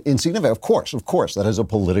not insignificant? Of course, that is a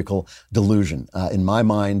political delusion. In my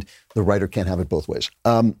mind, the writer can't have it both ways.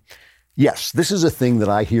 Yes, this is a thing that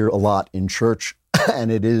I hear a lot in church,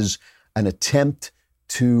 and it is an attempt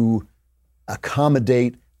to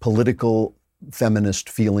accommodate political feminist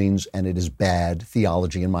feelings, and it is bad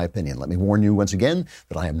theology, in my opinion. Let me warn you once again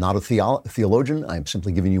that I am not a theologian. I am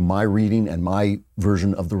simply giving you my reading and my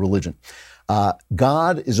version of the religion.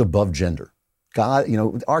 God is above gender. God,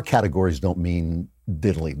 our categories don't mean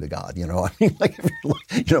diddly to God,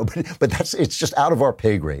 but it's just out of our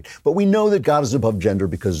pay grade. But we know that God is above gender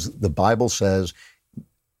because the Bible says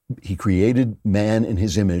he created man in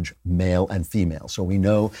his image, male and female. So we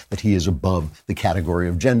know that he is above the category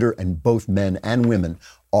of gender, and both men and women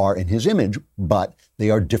are in his image, but they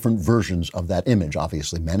are different versions of that image.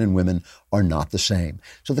 Obviously, men and women are not the same.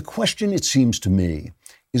 So the question, it seems to me,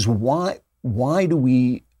 is why do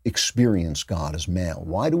we experience God as male?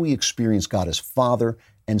 Why do we experience God as Father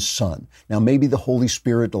and Son? Now, maybe the Holy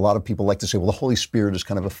Spirit, a lot of people like to say, well, the Holy Spirit is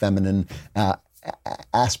kind of a feminine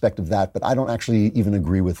aspect of that, but I don't actually even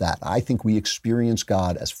agree with that. I think we experience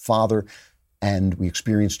God as Father, and we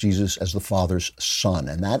experience Jesus as the Father's Son.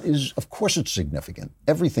 And that is, of course, it's significant.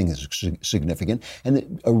 Everything is significant,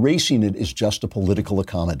 and erasing it is just a political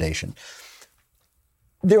accommodation.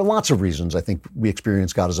 There are lots of reasons I think we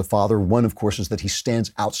experience God as a father. One, of course, is that he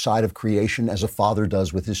stands outside of creation as a father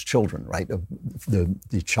does with his children, right?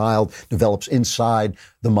 The child develops inside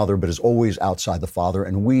the mother, but is always outside the father.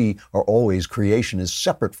 And we are always, creation is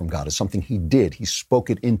separate from God. It's something he did. He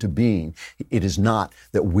spoke it into being. It is not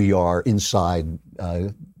that we are inside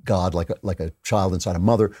God like a child inside a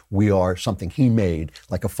mother. We are something he made,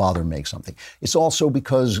 like a father makes something. It's also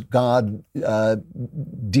because God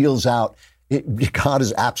deals out God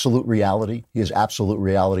is absolute reality. He is absolute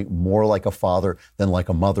reality, more like a father than like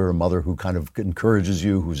a mother who kind of encourages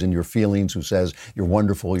you, who's in your feelings, who says, you're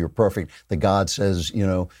wonderful, you're perfect. The God says,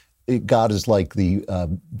 God is like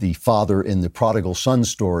the father in the prodigal son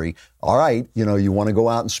story. All right, you want to go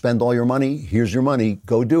out and spend all your money? Here's your money.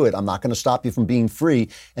 Go do it. I'm not going to stop you from being free.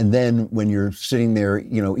 And then when you're sitting there,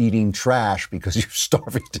 eating trash because you're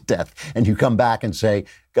starving to death, and you come back and say,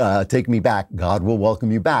 take me back, God will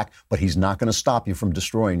welcome you back, but he's not going to stop you from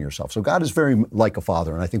destroying yourself. So God is very like a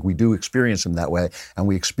father, and I think we do experience him that way, and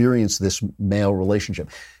we experience this male relationship.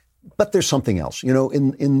 But there's something else.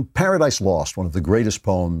 In Paradise Lost, one of the greatest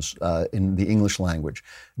poems in the English language,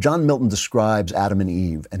 John Milton describes Adam and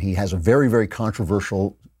Eve, and he has a very, very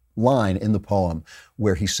controversial line in the poem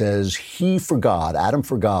where he says, he for God, Adam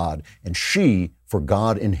for God, and she for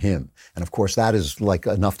God in him. And of course, that is like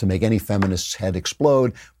enough to make any feminist's head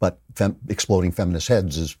explode, but exploding feminist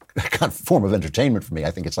heads is a kind of form of entertainment for me.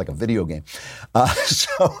 I think it's like a video game.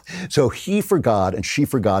 So he for God and she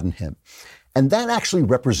for God in him. And that actually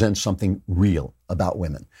represents something real about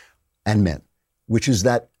women and men, which is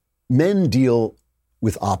that men deal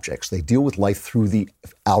with objects. They deal with life through the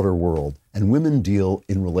outer world, and women deal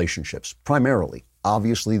in relationships, primarily.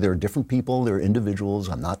 Obviously, there are different people, there are individuals.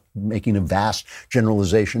 I'm not making a vast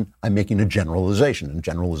generalization. I'm making a generalization, and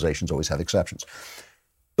generalizations always have exceptions.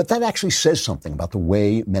 But that actually says something about the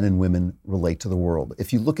way men and women relate to the world.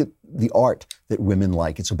 If you look at the art that women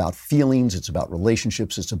like, it's about feelings, it's about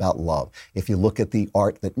relationships, it's about love. If you look at the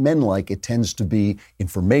art that men like, it tends to be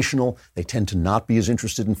informational. They tend to not be as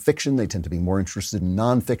interested in fiction. They tend to be more interested in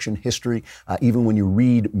nonfiction, history. Even when you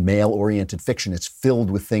read male-oriented fiction, it's filled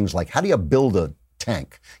with things like, how do you build a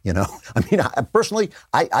tank? You know, I mean, personally,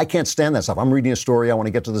 I can't stand that stuff. I'm reading a story, I want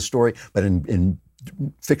to get to the story, but in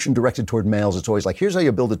fiction directed toward males, it's always like, here's how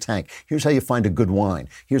you build a tank. Here's how you find a good wine.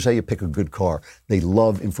 Here's how you pick a good car. They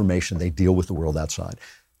love information. They deal with the world outside.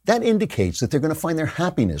 That indicates that they're going to find their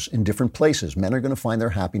happiness in different places. Men are going to find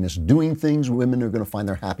their happiness doing things. Women are going to find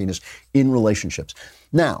their happiness in relationships.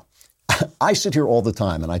 Now, I sit here all the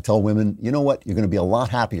time and I tell women, you know what? You're going to be a lot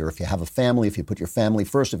happier if you have a family, if you put your family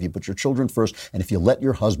first, if you put your children first, and if you let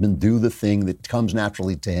your husband do the thing that comes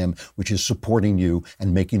naturally to him, which is supporting you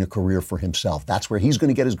and making a career for himself. That's where he's going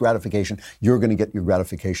to get his gratification. You're going to get your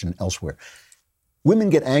gratification elsewhere. Women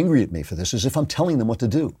get angry at me for this as if I'm telling them what to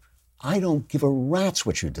do. I don't give a rat's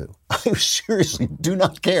what you do. I seriously do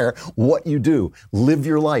not care what you do. Live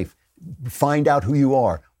your life. Find out who you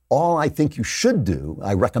are. All I think you should do,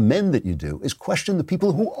 I recommend that you do, is question the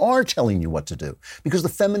people who are telling you what to do. Because the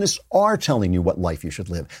feminists are telling you what life you should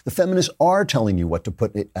live. The feminists are telling you what to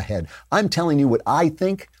put ahead. I'm telling you what I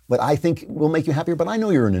think will make you happier, but I know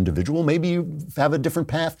you're an individual. Maybe you have a different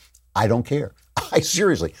path. I don't care. I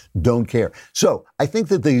seriously don't care. So I think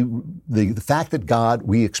that the fact that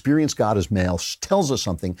we experience God as males tells us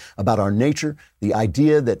something about our nature, the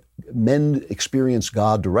idea that men experience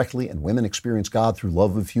God directly and women experience God through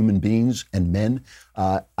love of human beings and men,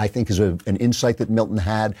 I think is an insight that Milton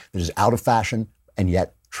had that is out of fashion and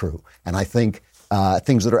yet true. And I think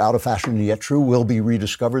things that are out of fashion and yet true will be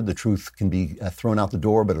rediscovered. The truth can be thrown out the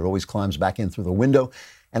door, but it always climbs back in through the window.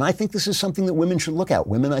 And I think this is something that women should look at.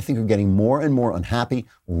 Women, I think, are getting more and more unhappy,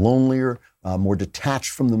 lonelier, more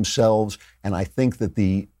detached from themselves. And I think that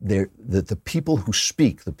the people who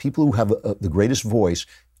speak, the people who have the greatest voice,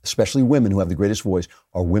 especially women who have the greatest voice,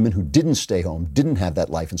 are women who didn't stay home, didn't have that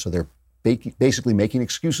life. And so they're basically making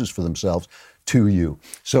excuses for themselves to you.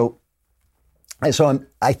 So I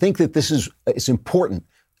think that it's important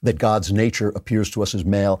that God's nature appears to us as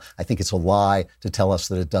male. I think it's a lie to tell us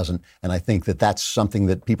that it doesn't. And I think that that's something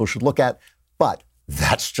that people should look at. But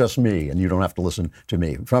that's just me, and you don't have to listen to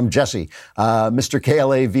me. From Jesse, Mr.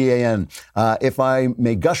 KLAVAN, if I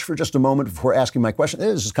may gush for just a moment before asking my question,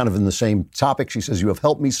 this is kind of in the same topic. She says, you have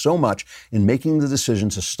helped me so much in making the decision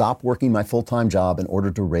to stop working my full-time job in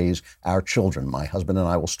order to raise our children. My husband and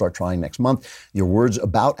I will start trying next month. Your words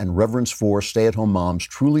about and reverence for stay-at-home moms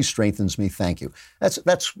truly strengthens me. Thank you.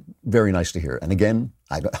 That's very nice to hear. And again,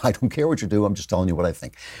 I don't care what you do. I'm just telling you what I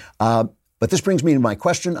think. But this brings me to my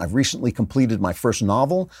question. I've recently completed my first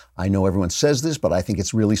novel. I know everyone says this, but I think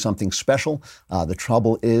it's really something special. The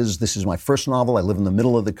trouble is, this is my first novel. I live in the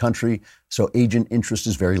middle of the country, so agent interest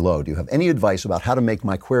is very low. Do you have any advice about how to make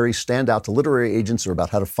my query stand out to literary agents or about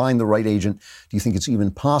how to find the right agent? Do you think it's even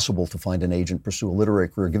possible to find an agent, pursue a literary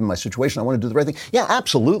career? Given my situation, I want to do the right thing. Yeah,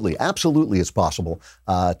 absolutely. Absolutely it's possible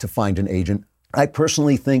to find an agent. I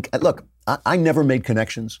personally think, look, I never made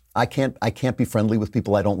connections. I can't be friendly with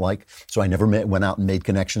people I don't like. So I never went out and made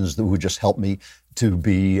connections that would just help me to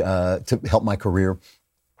help my career.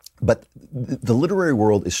 But the literary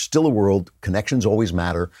world is still a world. Connections always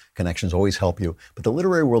matter. Connections always help you. But the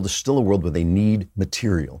literary world is still a world where they need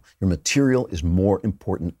material. Your material is more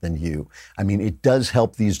important than you. I mean, it does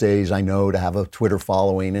help these days, I know, to have a Twitter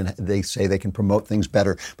following, and they say they can promote things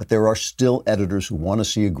better. But there are still editors who want to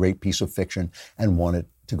see a great piece of fiction and want it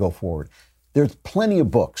to go forward. There's plenty of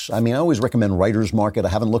books. I mean, I always recommend Writer's Market. I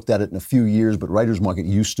haven't looked at it in a few years, but Writer's Market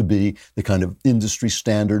used to be the kind of industry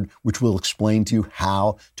standard which will explain to you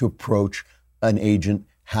how to approach an agent,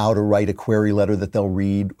 how to write a query letter that they'll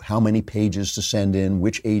read, how many pages to send in,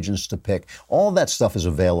 which agents to pick. All that stuff is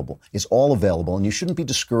available. It's all available, and you shouldn't be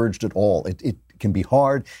discouraged at all. It can be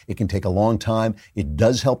hard. It can take a long time. It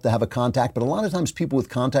does help to have a contact, but a lot of times people with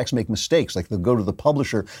contacts make mistakes. Like they'll go to the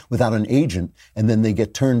publisher without an agent, and then they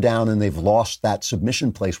get turned down and they've lost that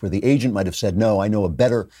submission place where the agent might have said, no, I know a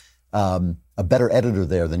better editor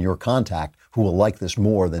there than your contact who will like this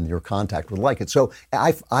more than your contact would like it. So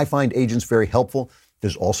I find agents very helpful.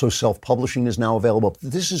 There's also self-publishing is now available.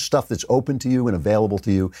 This is stuff that's open to you and available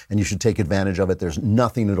to you, and you should take advantage of it. There's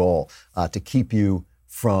nothing at all to keep you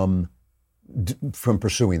from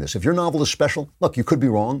pursuing this. If your novel is special, look, you could be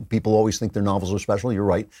wrong. People always think their novels are special. You're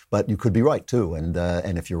right, but you could be right too. And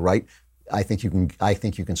if you're right, I think you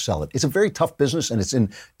can sell it. It's a very tough business, and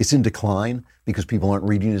it's in decline because people aren't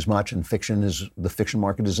reading as much, and the fiction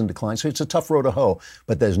market is in decline. So it's a tough road to hoe.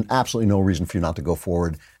 But there's absolutely no reason for you not to go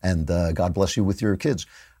forward. And God bless you with your kids.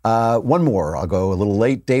 One more. I'll go a little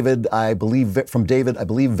late. David, I believe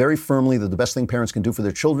very firmly that the best thing parents can do for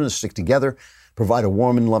their children is stick together, provide a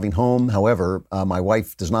warm and loving home. However, my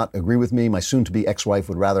wife does not agree with me. My soon-to-be ex-wife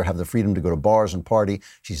would rather have the freedom to go to bars and party.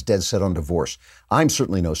 She's dead set on divorce. I'm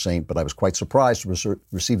certainly no saint, but I was quite surprised to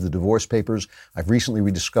receive the divorce papers. I've recently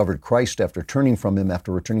rediscovered Christ after returning from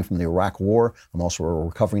the Iraq War. I'm also a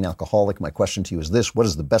recovering alcoholic. My question to you is this: what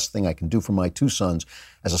is the best thing I can do for my 2 sons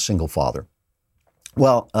as a single father?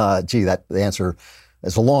 Well, the answer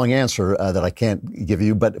is a long answer that I can't give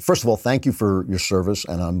you. But first of all, thank you for your service.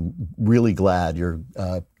 And I'm really glad you're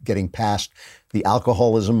getting past the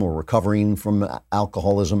alcoholism or recovering from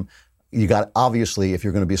alcoholism. Obviously, if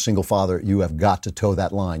you're going to be a single father, you have got to toe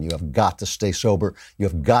that line. You have got to stay sober. You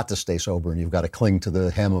have got to stay sober, and you've got to cling to the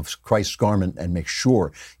hem of Christ's garment and make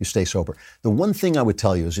sure you stay sober. The one thing I would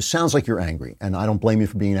tell you is it sounds like you're angry, and I don't blame you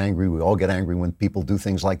for being angry. We all get angry when people do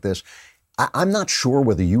things like this. I'm not sure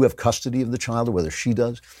whether you have custody of the child or whether she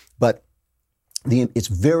does, but it's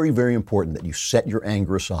very, very important that you set your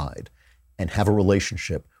anger aside and have a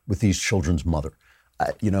relationship with these children's mother.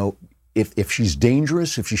 If she's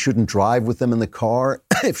dangerous, if she shouldn't drive with them in the car,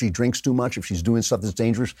 if she drinks too much, if she's doing stuff that's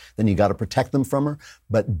dangerous, then you got to protect them from her.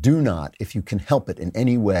 But do not, if you can help it in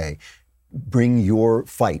any way, bring your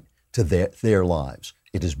fight to their lives.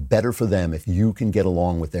 It is better for them if you can get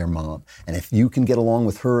along with their mom. And if you can get along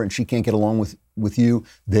with her and she can't get along with you,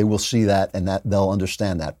 they will see that and that they'll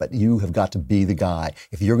understand that. But you have got to be the guy.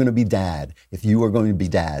 If you're going to be dad, if you are going to be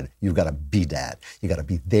dad, you've got to be dad. You've got to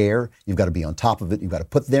be there. You've got to be on top of it. You've got to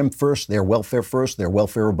put them first, their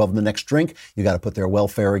welfare above the next drink. You've got to put their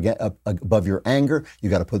welfare above your anger.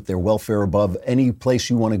 You've got to put their welfare above any place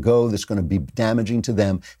you want to go that's going to be damaging to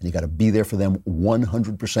them. And you've got to be there for them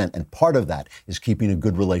 100%. And part of that is keeping a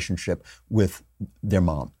good relationship with their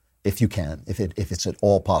mom. If you can, if it's at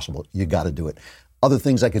all possible, you got to do it. Other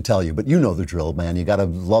things I could tell you, but you know the drill, man. You got to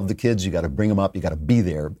love the kids. You got to bring them up. You got to be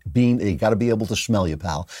there. You got to be able to smell you,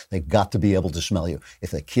 pal. They got to be able to smell you.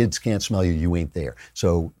 If the kids can't smell you, you ain't there.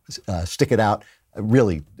 So stick it out.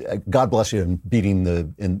 Really, God bless you in beating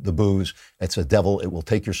the booze. It's a devil. It will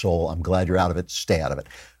take your soul. I'm glad you're out of it. Stay out of it.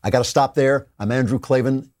 I got to stop there. I'm Andrew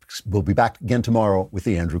Klavan. We'll be back again tomorrow with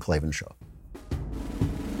The Andrew Klavan Show.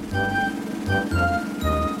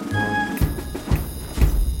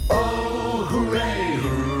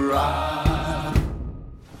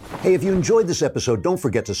 Hey, if you enjoyed this episode, don't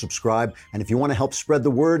forget to subscribe. And if you want to help spread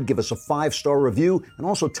the word, give us a 5-star review and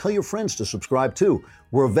also tell your friends to subscribe too.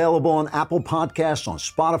 We're available on Apple Podcasts, on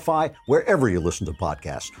Spotify, wherever you listen to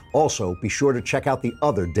podcasts. Also, be sure to check out the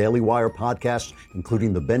other Daily Wire podcasts,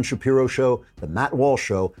 including The Ben Shapiro Show, The Matt Walsh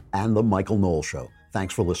Show, and The Michael Knowles Show.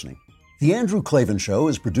 Thanks for listening. The Andrew Klavan Show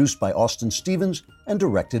is produced by Austin Stevens and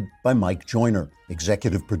directed by Mike Joyner.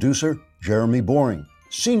 Executive producer, Jeremy Boring.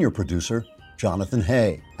 Senior producer, Jonathan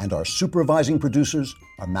Hay. And our supervising producers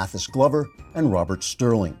are Mathis Glover and Robert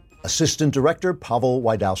Sterling. Assistant director, Pavel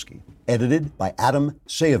Wydowski. Edited by Adam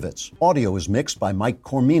Sayevitz. Audio is mixed by Mike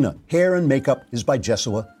Cormina. Hair and makeup is by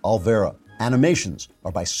Jesua Alvera. Animations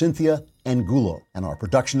are by Cynthia Angulo. And our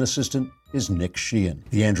production assistant is Nick Sheehan.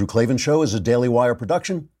 The Andrew Klavan Show is a Daily Wire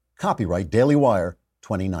production. Copyright Daily Wire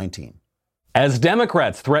 2019. As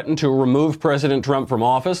Democrats threaten to remove President Trump from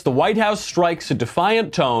office, the White House strikes a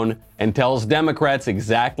defiant tone and tells Democrats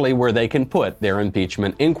exactly where they can put their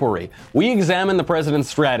impeachment inquiry. We examine the president's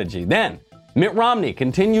strategy. Then, Mitt Romney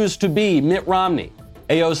continues to be Mitt Romney.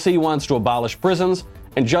 AOC wants to abolish prisons,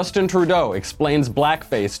 and Justin Trudeau explains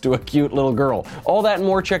blackface to a cute little girl. All that and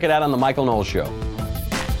more, check it out on The Michael Knowles Show.